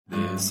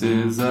This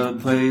is a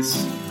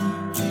place.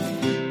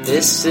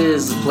 This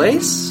is a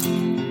place?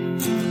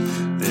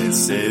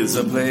 This is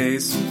a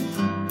place.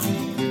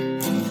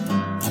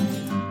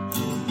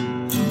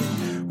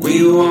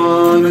 We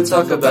want to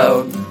talk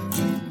about.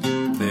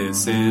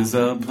 This is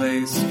a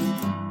place.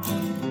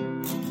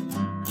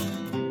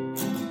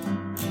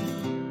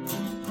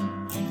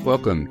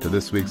 Welcome to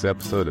this week's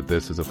episode of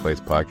This is a Place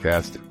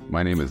podcast.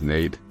 My name is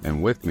Nate,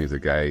 and with me is a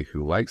guy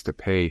who likes to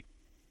pay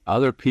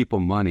other people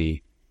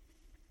money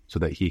so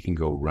that he can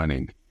go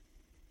running.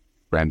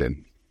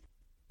 Brandon.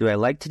 Do I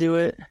like to do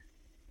it?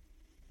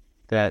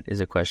 That is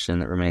a question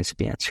that remains to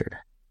be answered.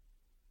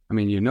 I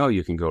mean, you know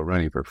you can go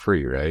running for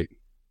free, right?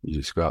 You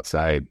just go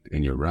outside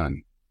and you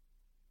run.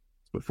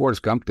 That's what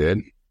Forrest Gump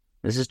did.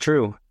 This is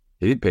true.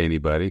 He didn't pay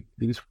anybody.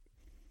 He just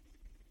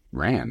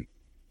ran.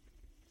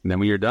 And then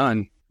when you're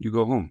done, you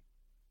go home.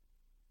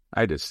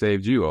 I just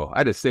saved you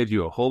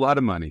a whole lot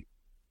of money.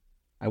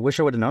 I wish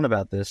I would have known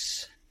about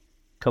this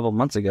a couple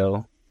months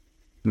ago.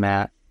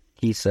 Matt,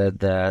 he said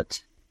that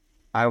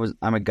I'm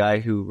a guy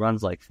who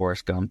runs like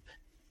Forrest Gump,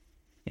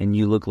 and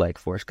you look like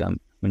Forrest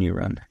Gump when you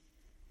run.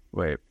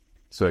 Wait,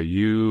 so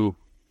you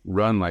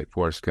run like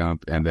Forrest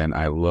Gump, and then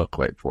I look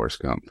like Forrest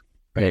Gump?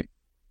 Right.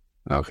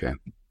 Okay.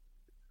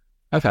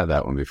 I've had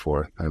that one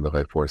before. I look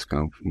like Forrest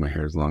Gump. My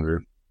hair's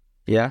longer.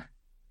 Yeah?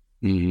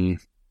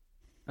 Mm-hmm.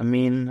 I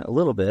mean, a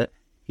little bit.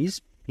 He's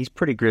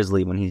pretty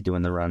grizzly when he's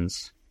doing the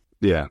runs.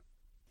 Yeah.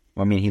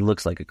 Well, I mean, he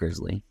looks like a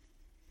grizzly.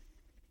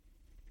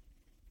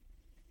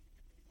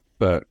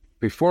 But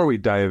before we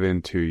dive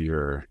into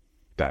your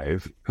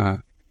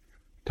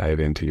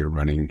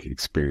running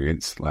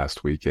experience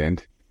last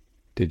weekend,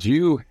 did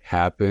you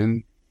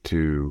happen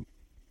to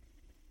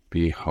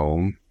be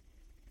home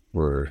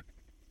for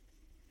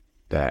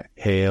that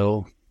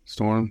hail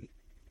storm?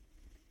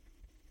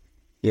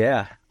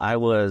 Yeah, I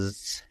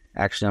was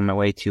actually on my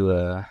way to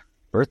a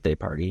birthday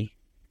party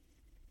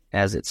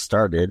as it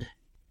started.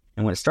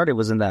 And when it started, it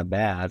wasn't that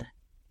bad.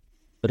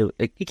 But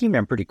it came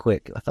down pretty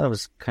quick. I thought it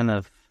was kind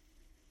of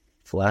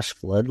flash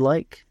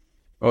flood-like.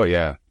 Oh,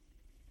 yeah.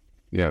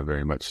 Yeah,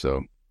 very much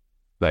so.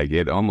 Like,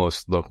 it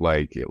almost looked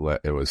like it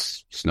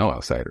was snow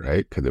outside,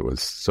 right? Because it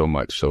was so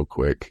much, so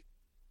quick.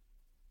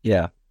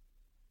 Yeah.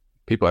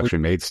 People actually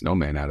made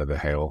snowmen out of the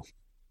hail.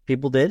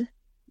 People did?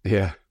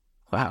 Yeah.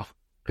 Wow.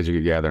 Because you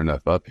could gather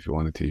enough up if you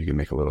wanted to. You could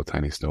make a little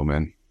tiny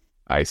snowman.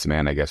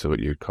 Iceman, I guess is what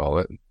you'd call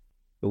it.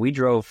 But we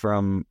drove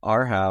from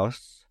our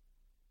house,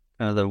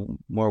 kind of the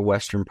more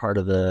western part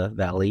of the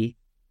valley,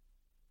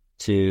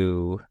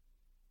 to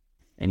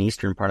an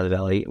eastern part of the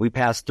valley. We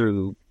passed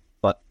through,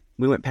 but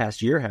we went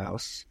past your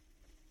house.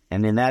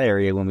 And in that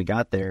area, when we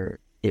got there,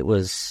 it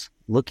was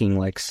looking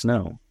like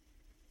snow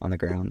on the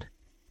ground.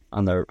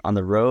 On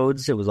the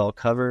roads, it was all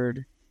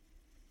covered.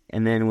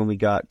 And then when we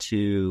got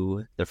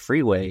to the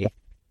freeway,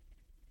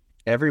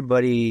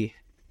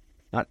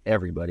 not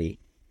everybody,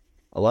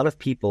 a lot of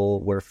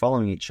people were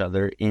following each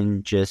other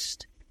in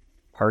just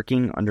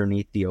parking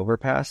underneath the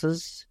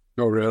overpasses.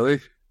 Oh,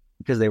 really?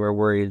 Because they were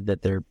worried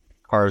that their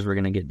cars were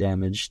going to get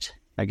damaged,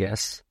 I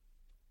guess.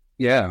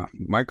 Yeah,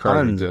 my car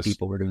Tons of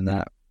people were doing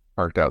that.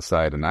 Parked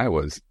outside, and I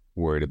was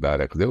worried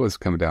about it because it was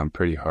coming down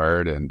pretty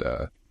hard and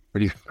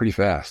pretty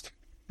fast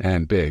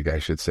and big, I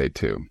should say,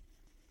 too.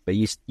 But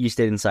you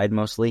stayed inside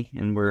mostly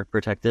and were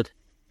protected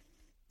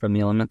from the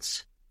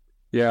elements?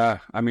 Yeah,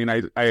 I mean,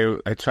 I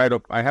try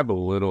to. I have a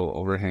little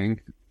overhang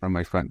from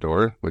my front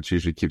door, which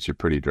usually keeps you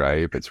pretty dry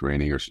if it's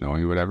raining or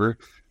snowing or whatever.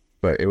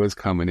 But it was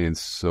coming in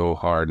so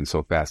hard and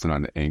so fast and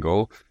on an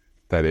angle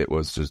that it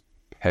was just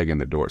pegging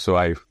the door. So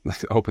I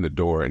opened the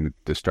door and it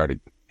just started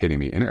hitting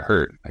me, and it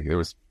hurt. Like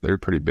they were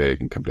pretty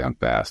big and come down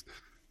fast.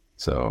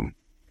 So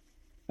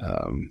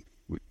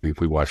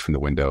we watched from the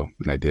window,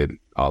 and I did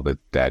all the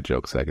dad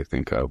jokes I could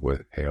think of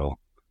with hail.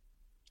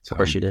 So, of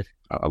course you did.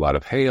 A lot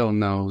of hail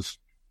no's.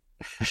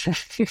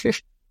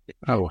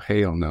 Oh,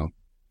 hell no.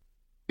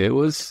 It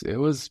was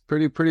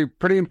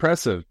pretty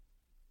impressive.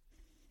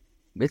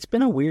 It's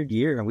been a weird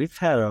year. We've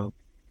had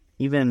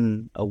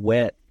even a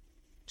wet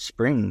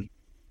spring.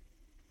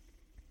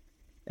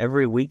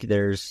 Every week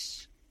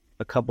there's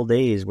a couple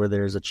days where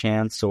there's a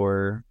chance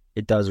or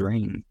it does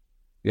rain.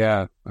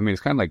 Yeah, I mean,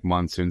 it's kind of like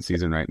monsoon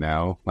season right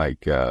now.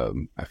 Like, I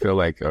feel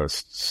like a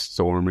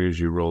storm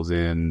usually rolls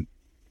in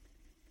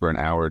for an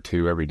hour or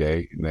two every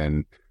day, and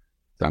then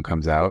sun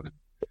comes out.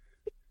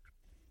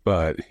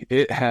 But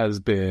it has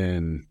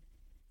been,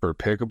 for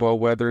pickleball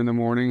weather in the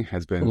morning,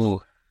 has been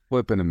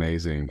flipping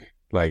amazing.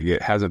 Like,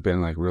 it hasn't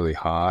been, like, really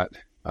hot.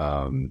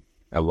 A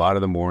lot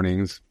of the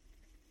mornings,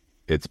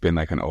 it's been,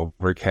 like, an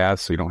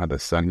overcast, so you don't have the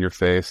sun in your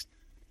face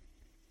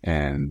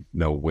and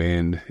no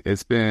wind.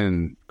 It's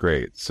been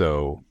great.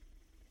 So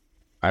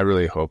I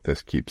really hope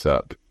this keeps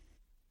up.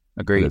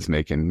 Agreed. It's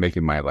making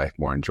my life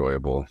more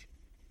enjoyable.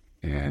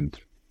 And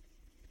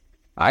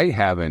I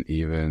haven't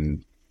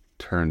even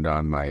turned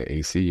on my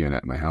AC unit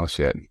at my house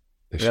yet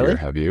this year.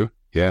 Have you?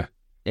 Yeah.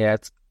 Yeah,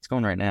 it's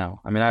going right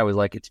now. I mean, I always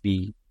like it to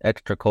be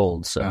extra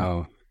cold,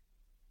 so.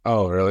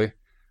 Oh, really?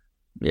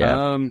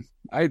 Yeah.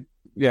 I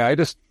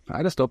just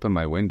opened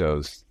my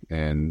windows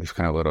and just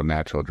kind of a little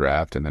natural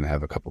draft, and then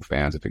have a couple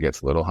fans if it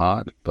gets a little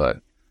hot. But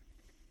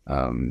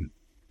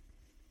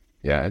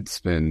yeah, it's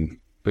been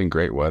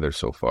great weather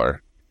so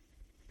far.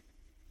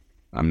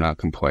 I'm not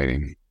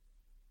complaining.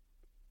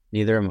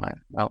 Neither am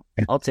I.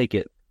 I'll take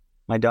it.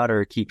 My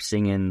daughter keeps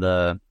singing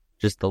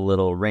just the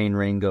little rain,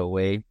 rain, go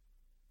away,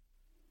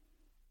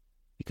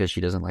 because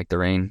she doesn't like the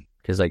rain,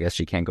 because I guess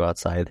she can't go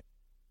outside.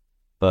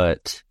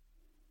 But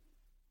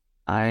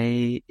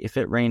if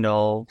it rained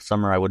all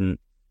summer, I wouldn't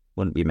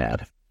be mad,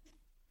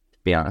 to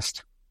be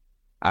honest.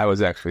 I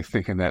was actually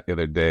thinking that the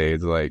other day.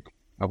 It's like,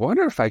 I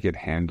wonder if I could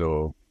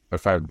handle,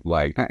 if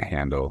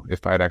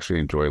I'd actually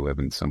enjoy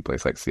living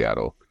someplace like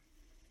Seattle.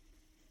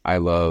 I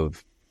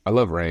love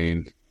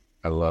rain.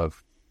 I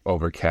love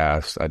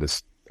overcast. I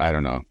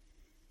don't know.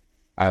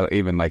 I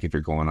even like if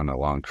you're going on a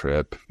long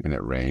trip and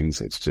it rains,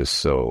 it's just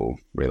so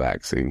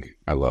relaxing.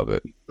 I love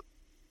it.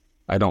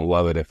 I don't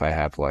love it if I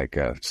have like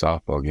a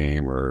softball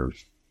game or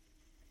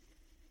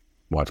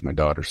watch my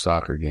daughter's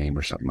soccer game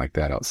or something like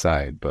that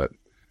outside, but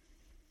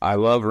I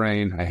love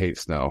rain. I hate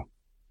snow.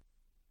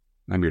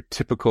 I'm your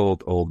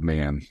typical old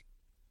man.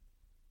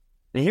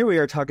 And here we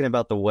are talking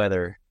about the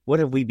weather. What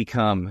have we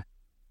become?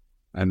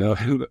 I know.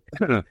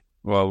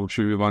 Well,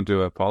 should we move on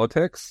to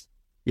politics?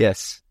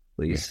 Yes,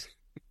 please.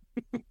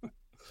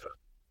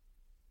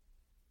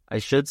 I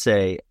should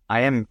say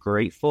I am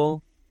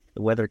grateful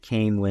the weather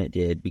came when it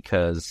did,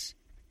 because,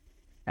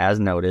 as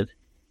noted,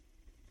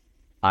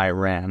 I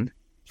ran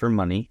for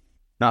money.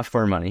 Not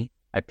for money.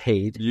 I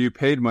paid. You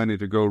paid money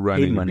to go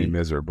running and be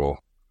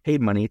miserable.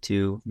 Paid money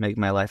to make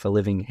my life a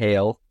living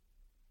hell.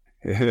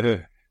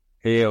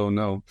 Hell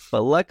no.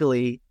 But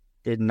luckily,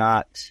 did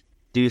not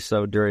do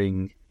so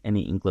during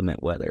any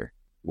inclement weather.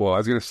 Well, I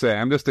was going to say,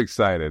 I'm just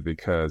excited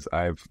because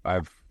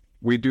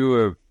we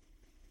do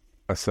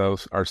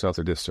ourselves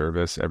a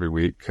disservice every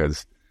week,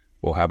 because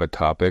we'll have a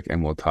topic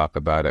and we'll talk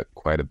about it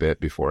quite a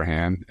bit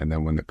beforehand. And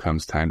then when it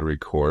comes time to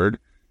record,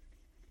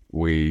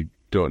 we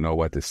don't know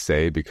what to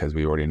say because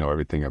we already know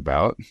everything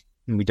about.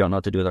 And we don't know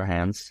what to do with our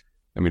hands.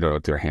 And we don't know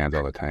what to do with our hands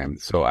all the time.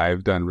 So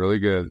I've done really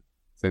good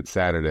since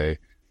Saturday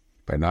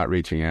by not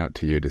reaching out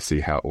to you to see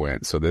how it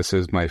went. So this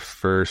is my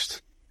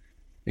first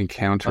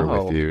encounter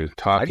with you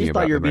talking about. I just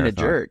thought you were being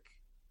marathon. a jerk.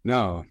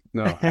 No,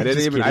 I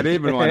didn't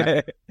even want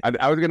to.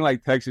 I was gonna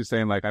like text you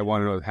saying like I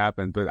want to know what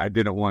happened, but I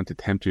didn't want to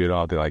tempt you at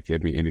all to like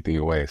give me anything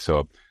away.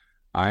 So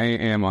I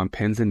am on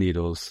pins and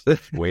needles,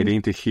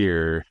 waiting to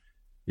hear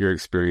your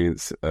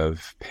experience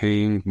of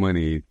paying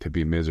money to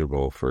be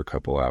miserable for a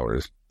couple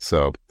hours.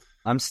 So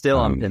I'm still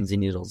on pins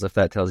and needles, if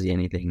that tells you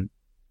anything.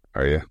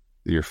 Are you?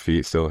 Your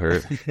feet still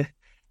hurt?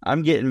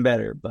 I'm getting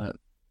better, but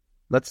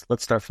let's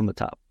start from the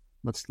top.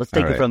 Let's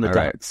take it from the top.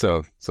 All right.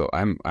 So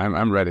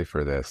I'm ready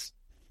for this.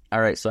 All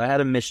right, so I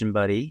had a mission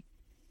buddy.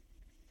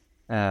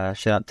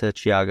 Shout out to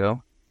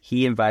Thiago.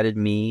 He invited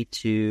me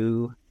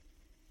to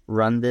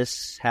run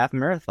this half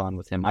marathon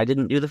with him. I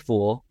didn't do the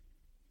full,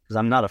 because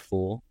I'm not a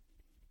fool.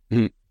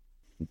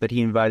 But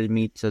he invited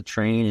me to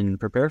train and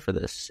prepare for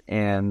this.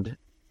 And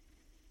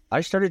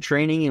I started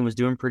training and was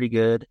doing pretty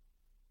good.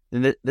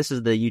 And this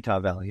is the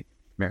Utah Valley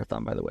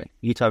Marathon, by the way.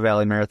 Utah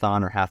Valley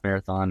Marathon or half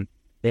marathon.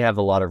 They have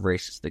a lot of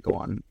races that go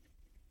on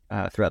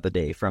throughout the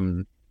day.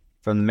 From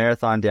the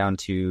marathon down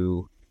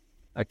to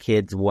a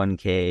kid's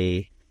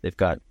 1K, they've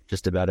got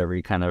just about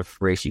every kind of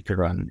race you could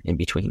run in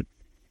between.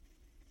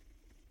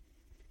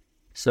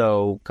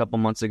 So a couple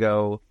months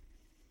ago,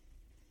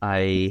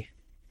 I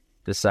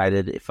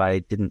decided if I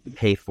didn't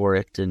pay for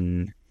it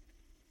and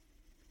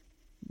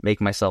make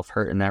myself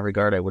hurt in that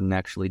regard, I wouldn't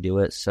actually do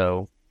it.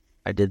 So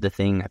I did the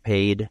thing. I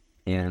paid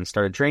and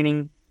started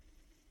training.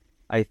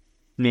 I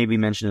maybe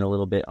mentioned it a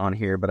little bit on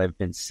here, but I've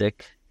been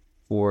sick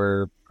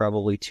for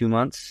probably 2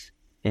 months.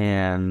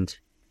 And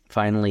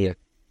finally,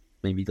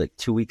 maybe like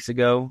 2 weeks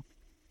ago,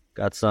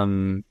 got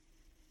some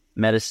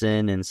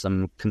medicine and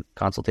some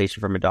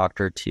consultation from a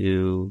doctor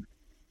to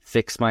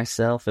fix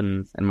myself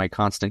and my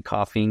constant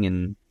coughing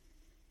and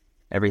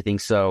everything.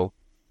 So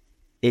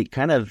it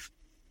kind of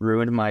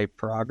ruined my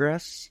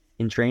progress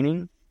in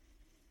training,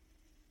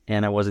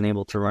 and I wasn't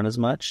able to run as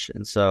much.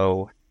 And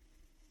so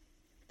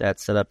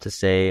that's set up to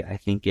say I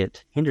think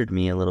it hindered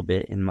me a little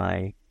bit in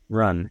my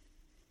run,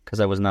 because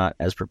I was not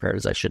as prepared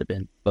as I should have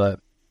been. But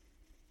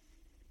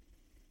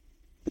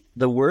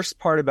the worst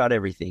part about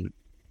everything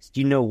is,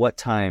 do you know what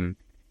time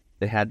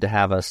they had to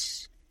have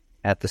us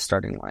at the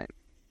starting line?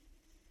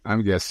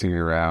 I'm guessing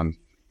around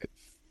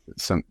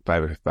some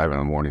 5 in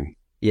the morning.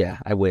 Yeah,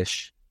 I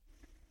wish.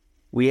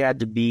 We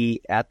had to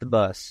be at the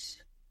bus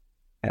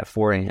at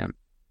 4 a.m.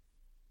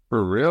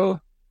 For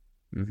real?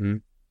 Mm-hmm.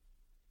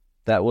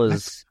 That was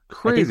That's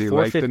crazy.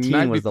 Like the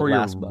night before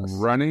you're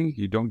running,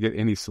 you don't get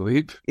any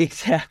sleep.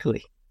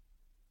 Exactly.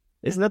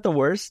 Isn't that the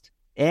worst?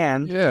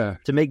 And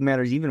to make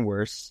matters even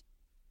worse,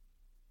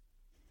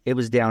 it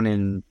was down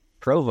in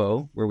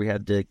Provo where we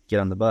had to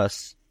get on the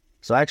bus.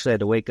 So I actually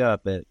had to wake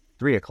up at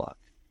 3 o'clock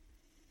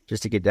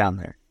just to get down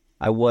there.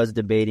 I was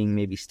debating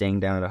maybe staying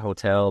down at a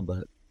hotel,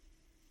 but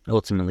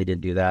ultimately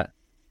didn't do that.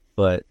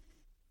 But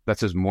that's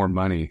just more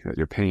money that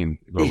you're paying.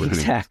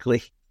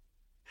 Exactly.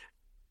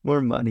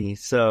 more money.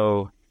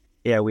 So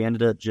yeah, we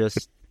ended up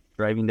just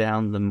driving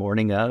down the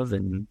morning of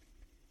and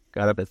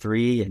got up at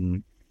 3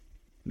 and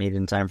made it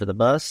in time for the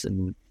bus.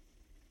 And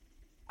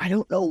I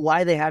don't know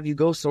why they have you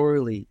go so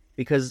early,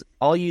 because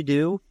all you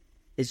do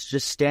is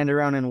just stand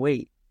around and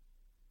wait.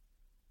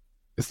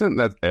 Isn't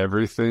that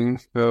everything,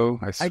 though?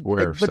 I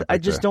swear. But I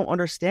just don't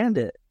understand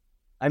it.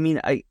 I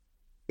mean,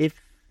 if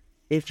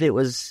it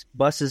was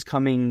buses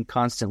coming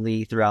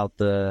constantly throughout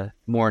the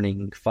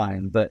morning,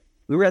 fine. But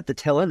we were at the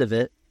tail end of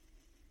it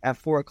at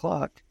 4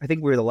 o'clock. I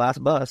think we were the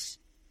last bus.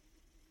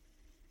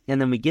 And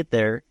then we get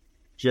there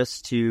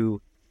just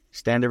to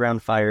stand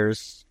around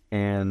fires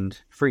and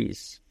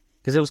freeze.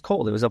 Because it was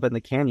cold. It was up in the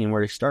canyon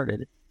where we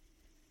started.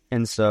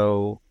 And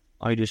so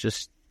all you do is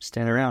just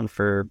stand around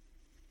for an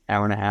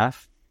hour and a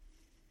half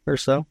or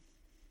so.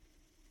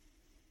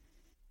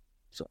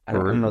 So I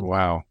don't know.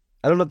 Wow.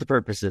 I don't know what the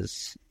purpose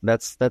is.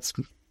 That's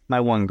my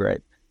one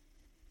gripe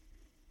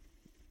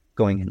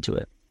going into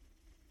it.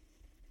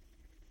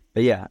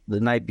 But yeah, the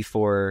night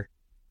before,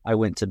 I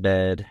went to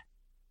bed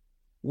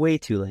way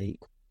too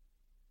late,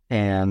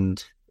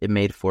 and it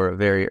made for a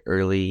very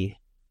early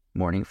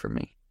morning for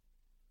me.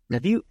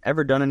 Have you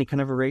ever done any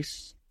kind of a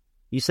race?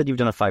 You said you've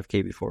done a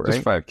 5K before, right?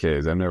 Just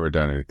 5Ks. I've never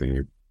done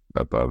anything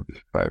above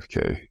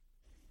 5K.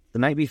 The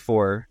night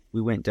before,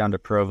 we went down to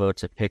Provo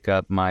to pick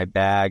up my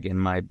bag and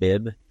my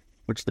bib,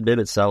 which the bib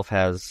itself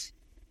has,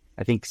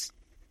 I think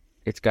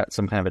it's got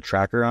some kind of a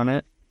tracker on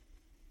it,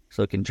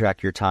 so it can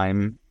track your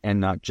time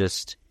and not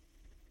just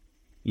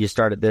you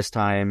start at this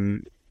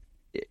time,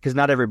 because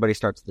not everybody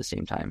starts at the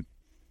same time.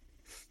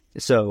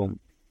 So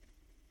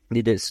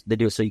they do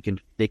it so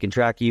they can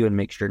track you and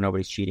make sure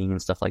nobody's cheating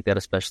and stuff like that,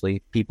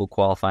 especially people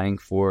qualifying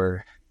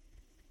for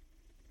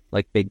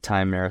like big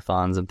time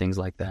marathons and things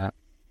like that.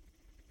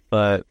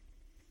 But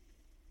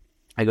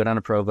I go down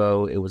to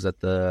Provo. It was at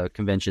the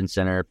convention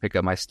center, pick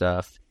up my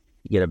stuff.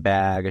 You get a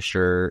bag, a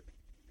shirt,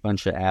 a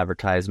bunch of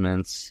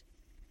advertisements,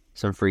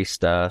 some free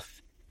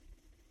stuff.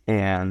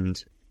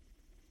 And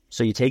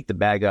so you take the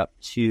bag up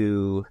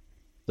to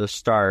the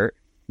start.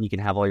 You can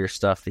have all your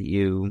stuff that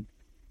you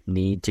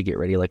need to get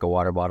ready, like a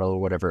water bottle or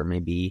whatever it may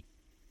be.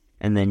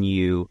 And then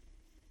you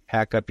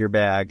pack up your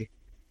bag,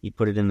 you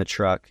put it in the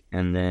truck,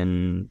 and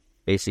then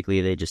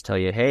basically they just tell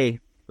you, hey,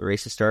 the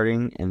race is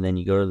starting, and then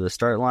you go to the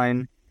start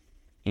line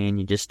and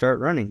you just start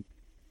running.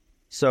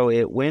 So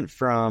it went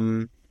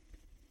from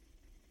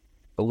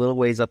a little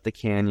ways up the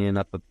canyon,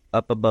 up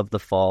above the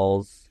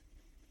falls,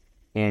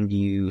 and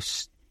you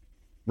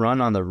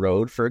run on the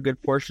road for a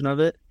good portion of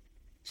it.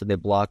 So they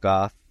block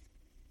off.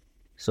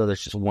 So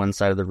there's just one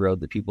side of the road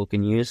that people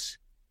can use.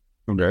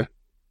 Okay.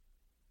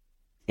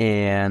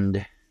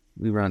 And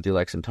we run through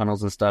like some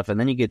tunnels and stuff. And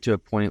then you get to a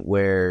point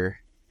where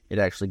it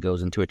actually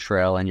goes into a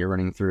trail and you're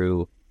running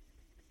through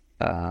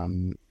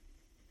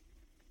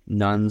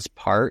Nuns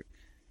Park.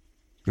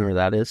 You know where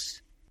that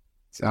is?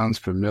 Sounds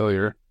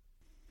familiar.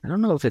 I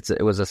don't know if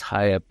it was as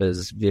high up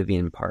as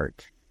Vivian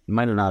Park. It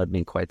might not have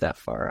been quite that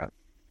far up.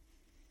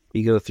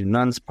 You go through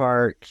Nuns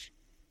Park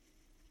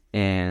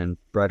and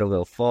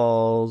Bridalveil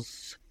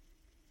Falls,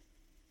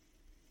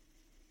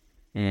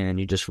 and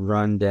you just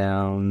run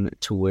down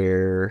to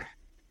where,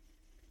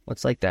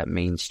 what's like that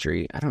main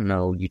street? I don't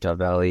know Utah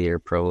Valley or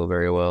Provo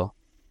very well.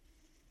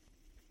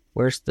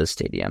 Where's the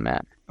stadium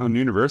at? On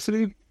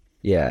University?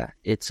 Yeah,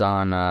 it's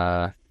on,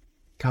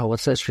 God,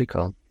 what's that street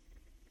called?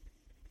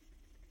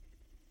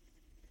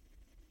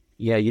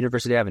 Yeah,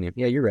 University Avenue.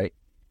 Yeah, you're right.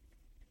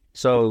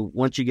 So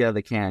once you get out of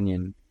the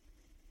canyon,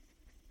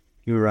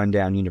 you run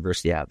down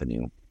University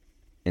Avenue.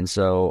 And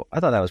so I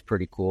thought that was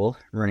pretty cool,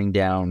 running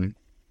down,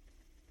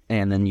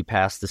 and then you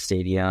pass the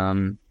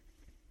stadium,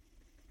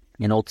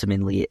 and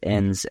ultimately it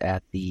ends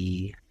at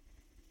the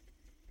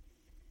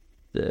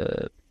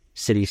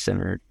city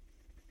center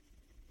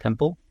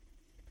temple.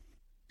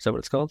 Is that what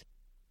it's called?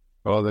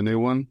 Oh, the new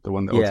one? The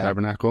one, the old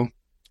tabernacle?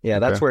 Yeah,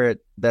 Okay.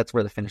 that's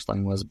where the finish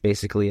line was,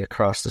 basically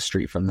across the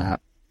street from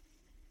that.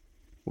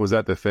 Was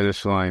that the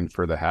finish line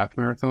for the half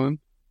marathon?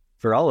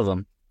 For all of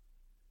them.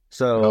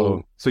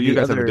 So you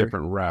guys have a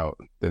different route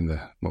than the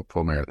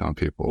full marathon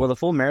people. Well, the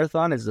full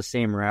marathon is the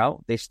same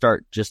route. They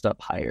start just up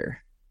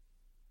higher.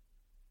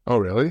 Oh,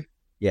 really?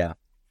 Yeah.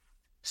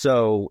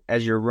 So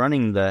as you're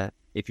running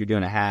if you're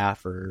doing a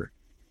half or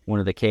one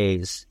of the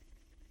Ks,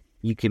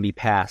 you can be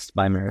passed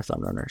by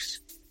marathon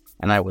runners.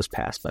 And I was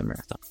passed by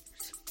marathon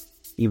runners,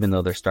 even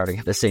though they're starting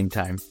at the same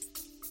time.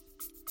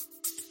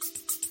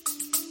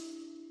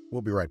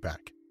 We'll be right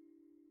back.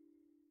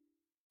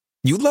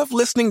 You love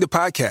listening to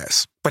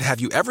podcasts, but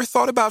have you ever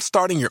thought about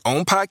starting your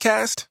own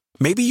podcast?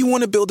 Maybe you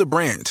want to build a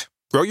brand,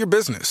 grow your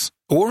business,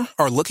 or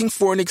are looking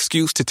for an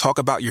excuse to talk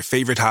about your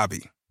favorite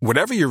hobby.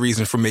 Whatever your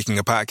reason for making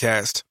a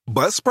podcast,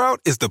 Buzzsprout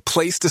is the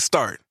place to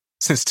start.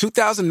 Since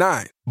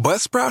 2009,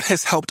 Buzzsprout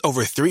has helped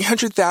over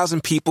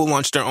 300,000 people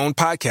launch their own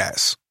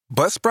podcasts.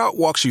 Buzzsprout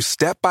walks you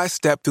step by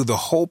step through the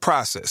whole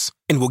process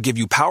and will give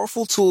you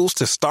powerful tools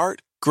to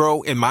start,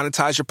 grow, and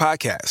monetize your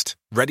podcast.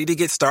 Ready to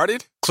get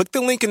started? Click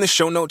the link in the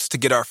show notes to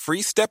get our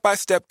free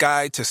step-by-step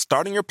guide to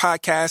starting your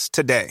podcast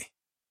today.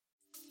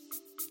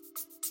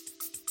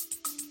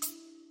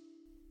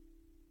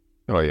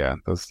 Oh yeah,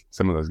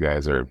 some of those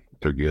guys they're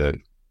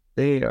good.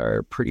 They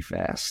are pretty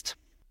fast.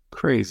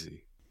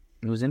 Crazy.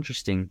 It was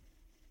interesting.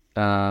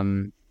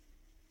 I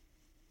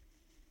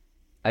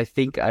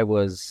think I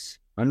was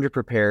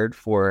underprepared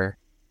for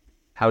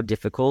how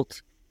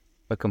difficult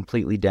a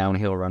completely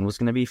downhill run was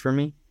going to be for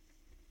me.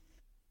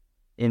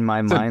 In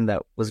my mind,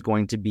 that was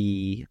going to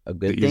be a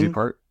good The thing. easy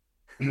part.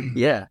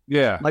 Yeah.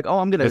 Yeah. Like, oh,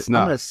 I'm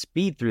gonna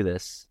speed through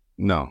this.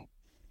 No.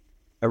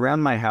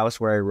 Around my house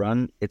where I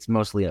run, it's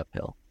mostly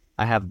uphill.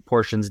 I have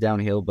portions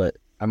downhill, but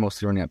I'm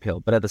mostly running uphill.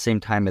 But at the same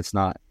time, it's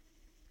not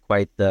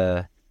quite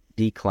the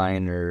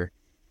decline or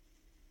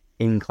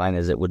incline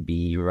as it would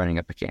be running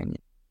up a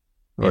canyon.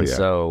 Oh, And yeah.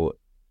 so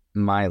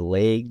my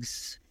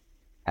legs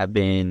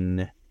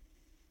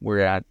we're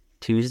at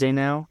Tuesday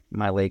now.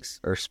 My legs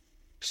are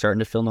starting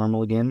to feel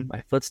normal again.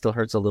 My foot still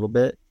hurts a little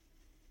bit,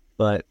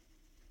 but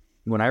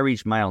when I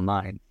reached mile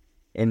 9,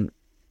 and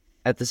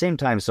at the same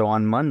time, so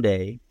on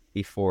Monday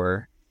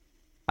before,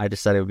 I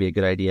decided it would be a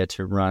good idea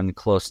to run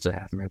close to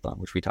half marathon,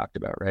 which we talked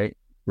about, right?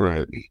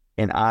 Right.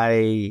 And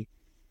I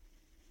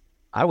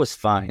was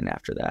fine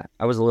after that.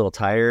 I was a little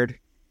tired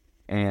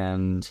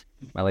and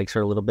my legs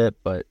hurt a little bit,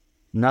 but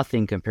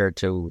nothing compared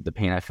to the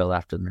pain I felt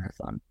after the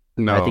marathon.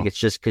 No. I think it's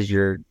just because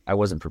I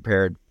wasn't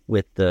prepared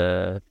with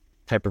the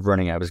type of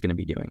running I was going to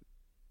be doing.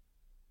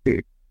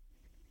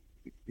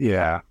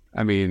 Yeah.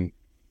 I mean,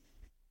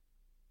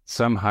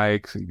 some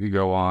hikes you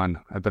go on,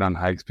 I've been on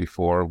hikes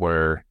before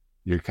where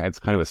it's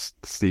kind of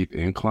a steep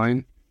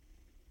incline,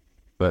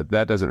 but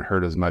that doesn't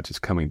hurt as much as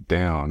coming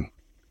down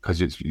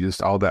because it's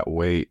just all that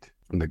weight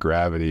from the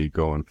gravity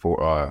going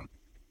for,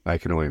 I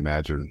can only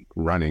imagine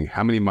running.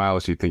 How many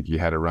miles do you think you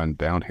had to run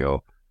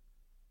downhill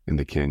in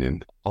the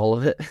canyon? All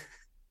of it.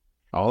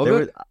 All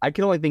of it? I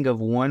can only think of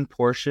one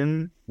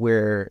portion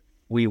where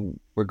we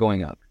were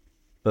going up,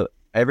 but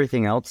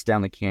everything else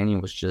down the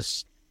canyon was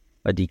just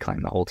a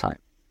decline the whole time.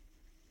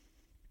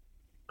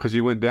 Because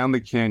you went down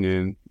the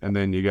canyon and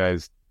then did you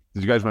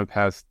guys run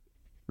past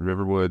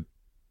Riverwood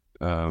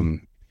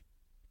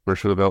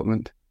commercial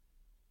development?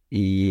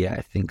 Yeah,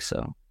 I think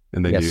so.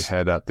 And then Yes. did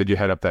you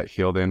head up that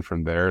hill then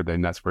from there?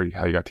 Then that's how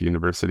you got to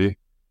University?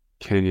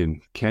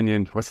 Canyon,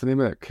 what's the name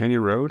of that?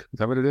 Canyon Road? Is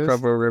that what it is?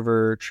 Provo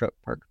River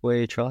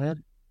Parkway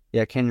Trailhead.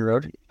 Yeah, Canyon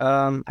Road.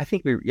 I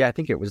think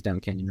it was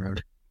down Canyon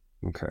Road.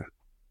 Okay.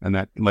 And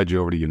that led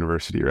you over to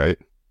University, right?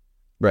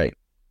 Right.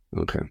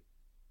 Okay.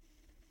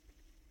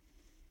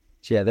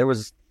 So yeah, there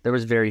was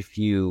very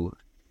few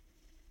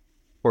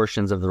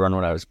portions of the run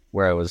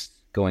where I was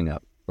going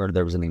up, where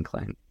there was an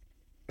incline.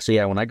 So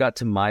yeah, when I got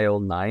to mile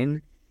 9,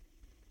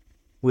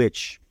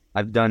 which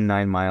I've done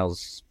 9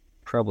 miles,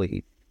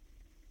 probably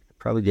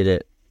did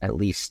it at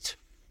least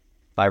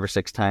 5 or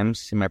 6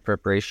 times in my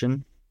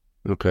preparation.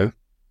 Okay.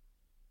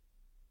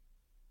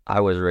 I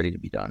was ready to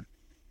be done.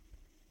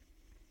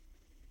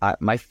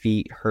 My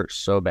feet hurt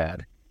so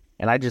bad,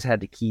 and I just had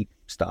to keep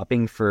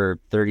stopping for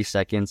 30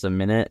 seconds, a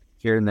minute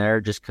here and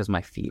there, just because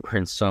my feet were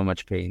in so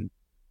much pain.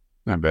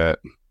 I bet.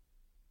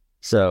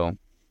 So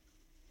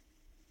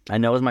I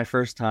know it was my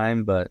first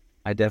time, but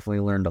I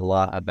definitely learned a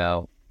lot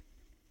about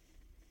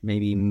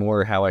maybe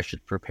more how I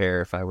should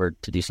prepare if I were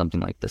to do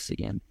something like this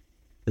again.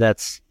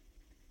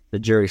 The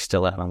jury's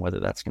still out on whether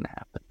that's going to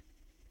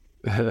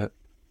happen.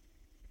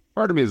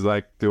 Part of me is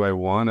like, do I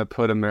want to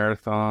put a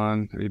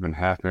marathon or even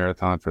half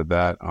marathon for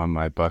that on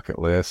my bucket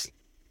list?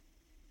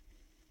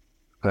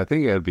 But I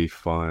think it'd be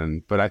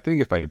fun. But I think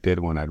if I did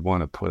one, I'd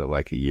want to put it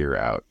like a year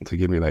out to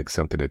give me like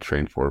something to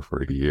train for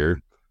a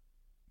year.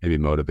 Maybe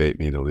motivate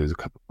me to lose a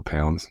couple of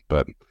pounds.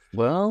 But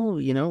Well,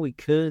 we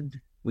could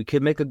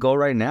make a goal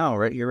right now,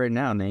 right here, right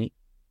now, Nate.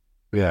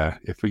 yeah,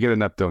 if we get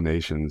enough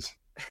donations.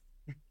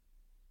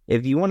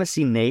 If you want to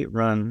see Nate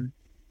run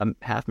a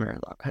half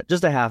marathon,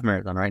 just a half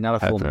marathon, right? Not a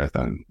full Half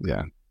marathon.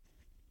 Yeah.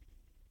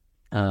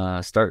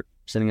 start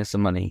sending us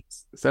some money.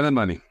 Send the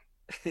money.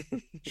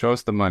 Show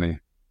us the money.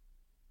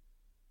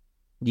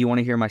 Do you want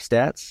to hear my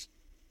stats?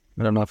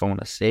 I don't know if I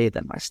want to say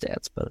them, my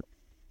stats, but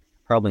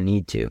probably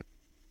need to.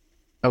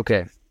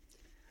 Okay.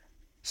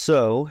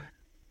 So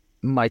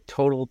my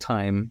total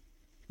time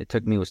it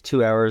took me was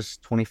 2 hours,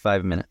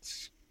 25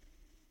 minutes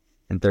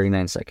and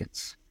 39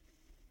 seconds.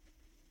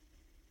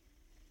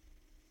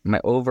 My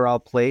overall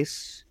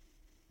place,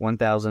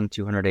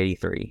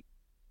 1,283.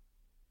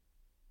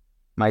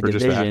 My For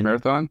just a half division,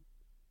 marathon?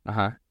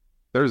 uh-huh.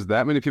 There's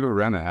that many people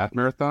around a half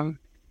marathon?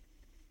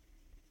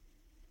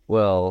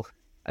 Well,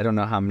 I don't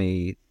know how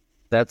many.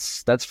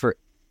 That's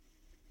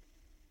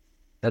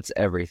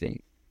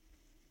everything.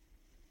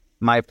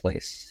 My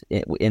place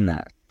in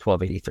that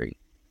 1283.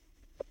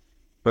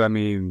 But I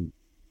mean,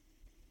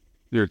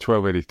 you're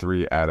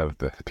 1283 out of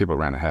the people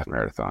around a half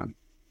marathon.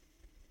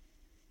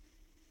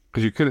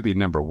 Because you couldn't be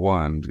number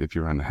one if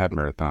you run a half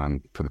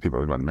marathon for the people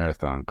who run the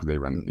marathon because they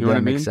run. You know what I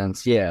That mean? makes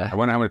sense. Yeah. I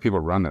wonder how many people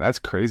run that. That's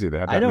crazy.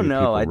 That I don't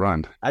know. People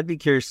run. I'd be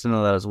curious to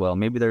know that as well.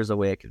 Maybe there's a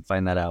way I can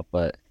find that out,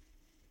 but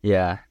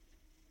yeah,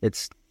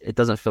 it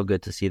doesn't feel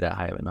good to see that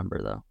high of a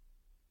number though.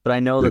 But I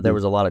know that there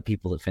was a lot of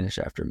people that finished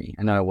after me.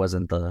 I know I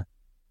wasn't the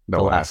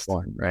last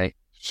one, right?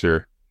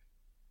 Sure.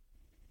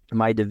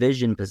 my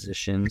division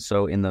position,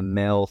 so in the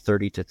male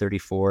 30 to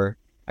 34,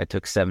 I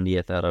took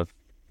 70th out of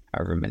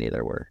however many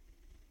there were.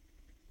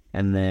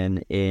 And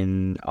then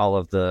in all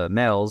of the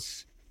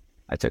males,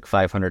 I took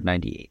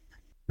 598.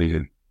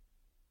 Leading.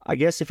 I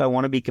guess if I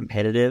want to be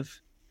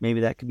competitive, maybe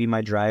that could be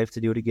my drive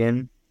to do it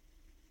again,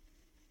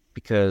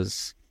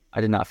 because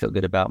I did not feel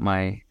good about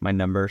my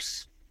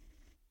numbers,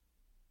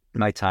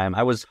 my time.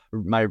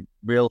 My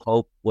real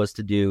hope was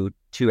to do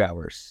 2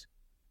 hours.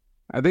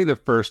 I think the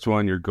first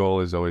one, your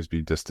goal is always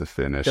be just to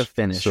finish. To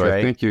finish, so right?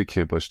 I think you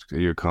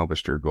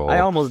accomplished your goal. I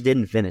almost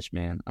didn't finish,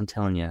 man. I'm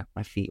telling you,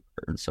 my feet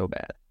hurting so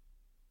bad.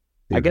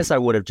 Yeah. I guess I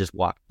would have just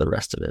walked the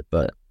rest of it,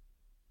 but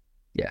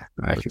yeah.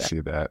 I can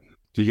see that.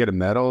 Do you get a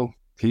medal,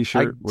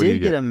 T-shirt? I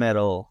did get a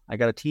medal. I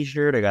got a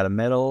T-shirt. I got a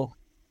medal.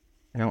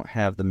 I don't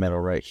have the medal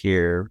right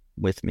here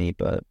with me,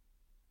 but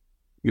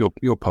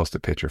you'll post a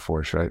picture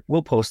for us, right?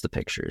 we'll post the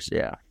pictures.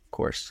 Yeah, of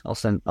course. I'll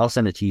send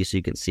it to you so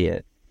you can see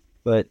it.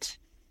 But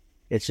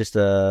it's just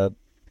it's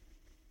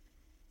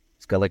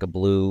got like a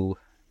blue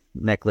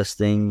necklace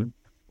thing.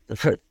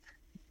 The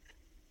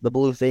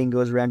blue thing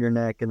goes around your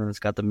neck, and then it's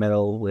got the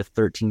medal with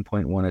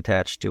 13.1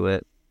 attached to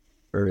it,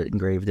 or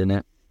engraved in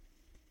it.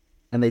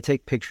 And they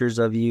take pictures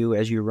of you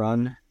as you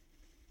run.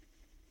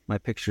 My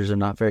pictures are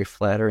not very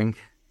flattering,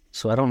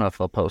 so I don't know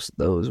if I'll post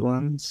those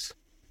ones.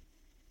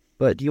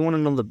 But do you want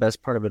to know the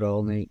best part of it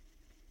all, Nate?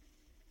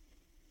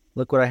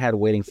 Look what I had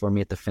waiting for me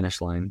at the finish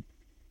line.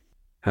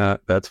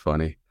 That's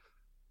funny.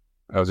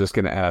 I was just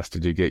going to ask,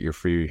 did you get your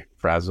free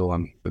frazzle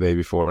on the day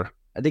before?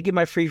 I did get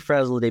my free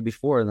frazzle the day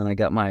before, and then I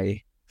got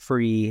my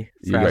free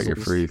frazzles. You got your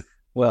free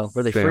Well,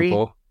 were they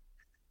sample? free?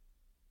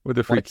 With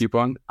the free What?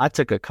 coupon? I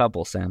took a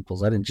couple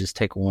samples. I didn't just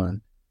take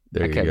one.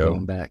 There I you kept go.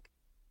 going back.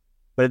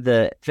 But at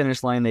the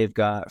finish line, they've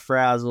got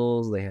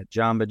frazzles. They had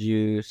Jamba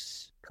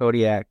Juice,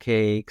 Kodiak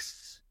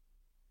cakes.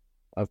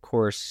 Of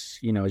course,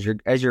 you know,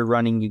 as you're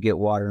running, you get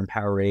water and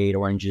Powerade,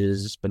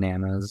 oranges,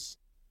 bananas.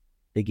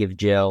 They give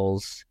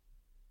gels.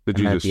 Did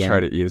And you at just the try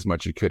end- to eat as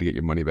much as you could to get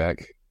your money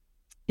back?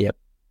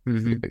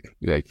 Mm-hmm.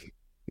 Like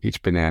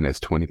each banana is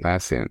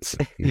 25 cents.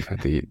 You have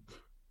to eat.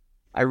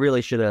 I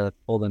really should have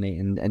pulled an 8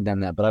 and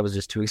done that, but I was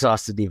just too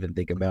exhausted to even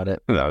think about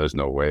it. No, there's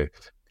no way.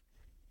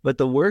 But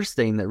the worst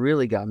thing that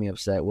really got me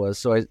upset was,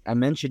 so I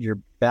mentioned your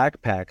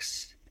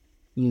backpacks.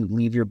 You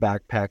leave your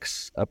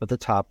backpacks up at the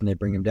top and they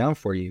bring them down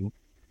for you.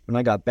 When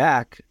I got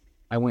back,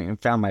 I went and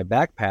found my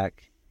backpack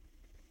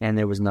and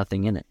there was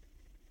nothing in it.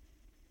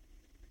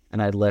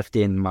 And I left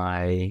in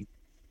I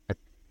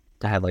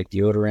had like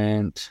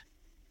deodorant.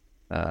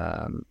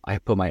 I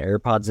put my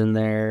AirPods in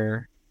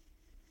there,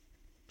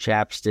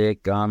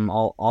 chapstick, gum,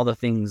 all the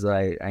things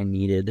that I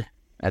needed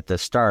at the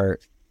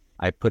start.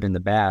 I put in the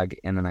bag,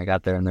 and then I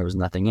got there and there was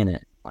nothing in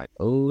it. Like,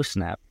 oh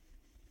snap,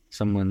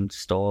 someone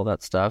stole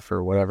that stuff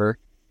or whatever.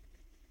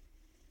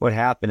 What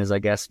happened is, I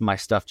guess my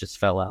stuff just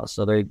fell out.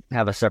 So they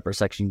have a separate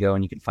section go,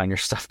 and you can find your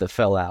stuff that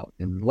fell out.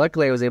 And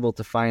luckily, I was able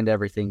to find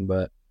everything.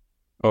 But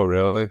Oh,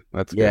 really?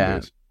 That's good Yeah.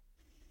 news.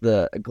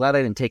 glad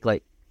I didn't take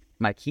like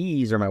my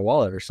keys or my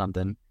wallet or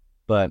something.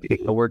 But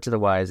a word to the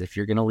wise: if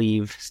you're gonna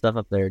leave stuff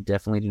up there,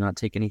 definitely do not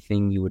take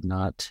anything you would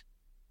not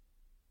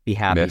be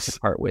happy Miss. to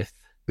part with.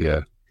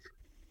 Yeah.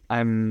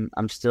 I'm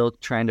still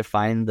trying to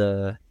find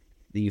the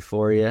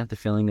euphoria, the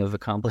feeling of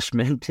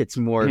accomplishment. It's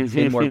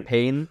been more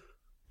pain.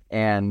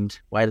 And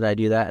why did I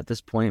do that at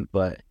this point?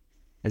 But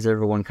as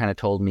everyone kind of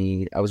told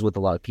me, I was with a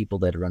lot of people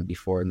that had run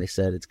before, and they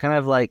said it's kind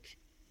of like,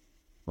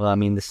 well, I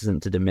mean, this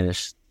isn't to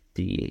diminish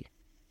the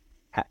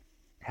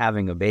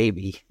having a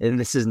baby, and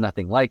this is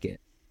nothing like it.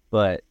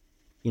 But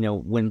you know,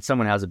 when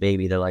someone has a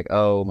baby, they're like,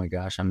 oh my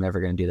gosh, I'm never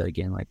going to do that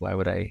again. Like, why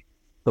would I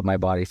put my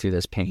body through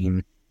this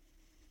pain?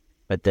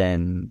 But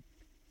then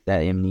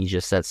that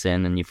amnesia sets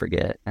in and you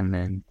forget, and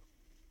then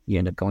you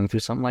end up going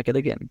through something like it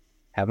again.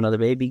 Have another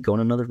baby, go on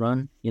another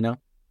run, you know?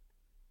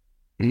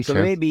 So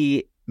Okay.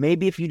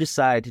 maybe if you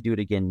decide to do it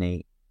again,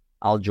 Nate,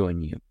 I'll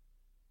join you.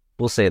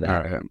 We'll say that.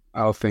 All right.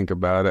 I'll think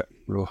about it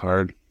real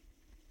hard.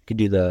 Could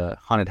do the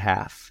haunted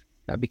half.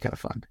 That'd be kind of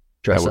fun. That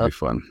Dress would up. be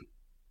fun.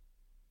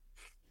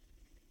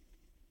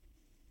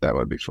 That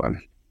would be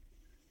fun.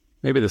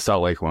 Maybe the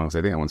Salt Lake one, 'cause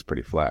I think that one's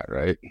pretty flat,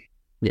 right?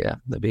 Yeah,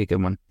 that'd be a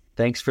good one.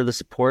 Thanks for the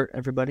support,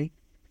 everybody.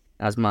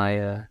 As my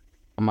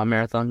on my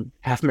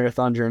half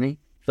marathon journey.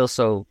 Feels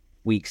so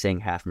weak saying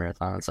half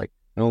marathon. It's like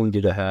I only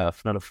did a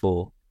half, not a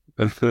full.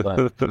 It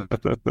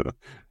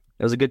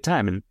was a good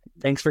time, and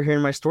thanks for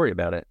hearing my story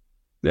about it.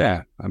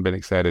 Yeah, I've been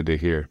excited to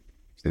hear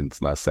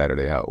since last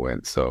Saturday how it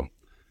went, so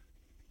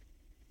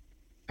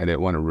I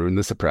didn't want to ruin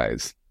the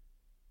surprise.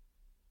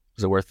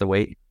 Was it worth the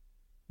wait?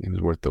 It was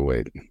worth the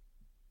wait.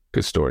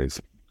 Good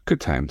stories.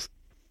 Good times.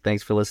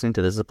 Thanks for listening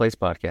to This Is a Place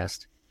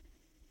podcast.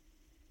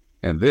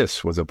 And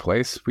this was a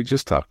place we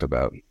just talked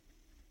about.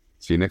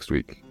 See you next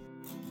week.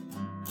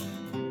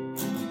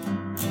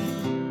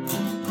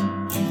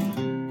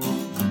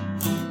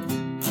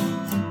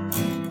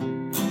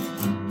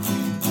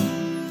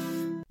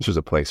 This was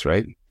a place,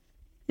 right?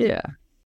 Yeah.